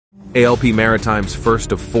ALP Maritime's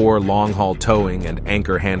first of 4 long-haul towing and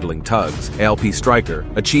anchor-handling tugs, ALP Striker,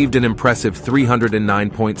 achieved an impressive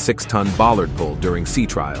 309.6-ton bollard pull during sea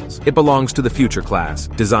trials. It belongs to the Future class,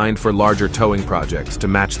 designed for larger towing projects to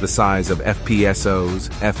match the size of FPSOs,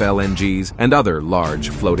 FLNGs, and other large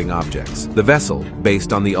floating objects. The vessel,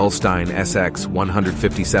 based on the Ulstein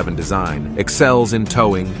SX-157 design, excels in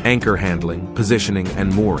towing, anchor handling, positioning,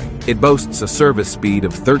 and mooring. It boasts a service speed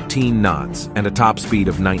of 13 knots and a top speed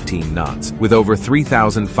of 19 knots, with over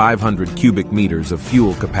 3,500 cubic meters of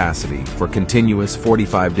fuel capacity for continuous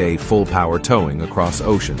 45-day full-power towing across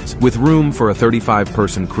oceans. With room for a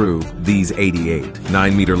 35-person crew, these 88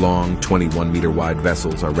 9-meter-long, 21-meter-wide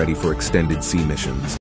vessels are ready for extended sea missions.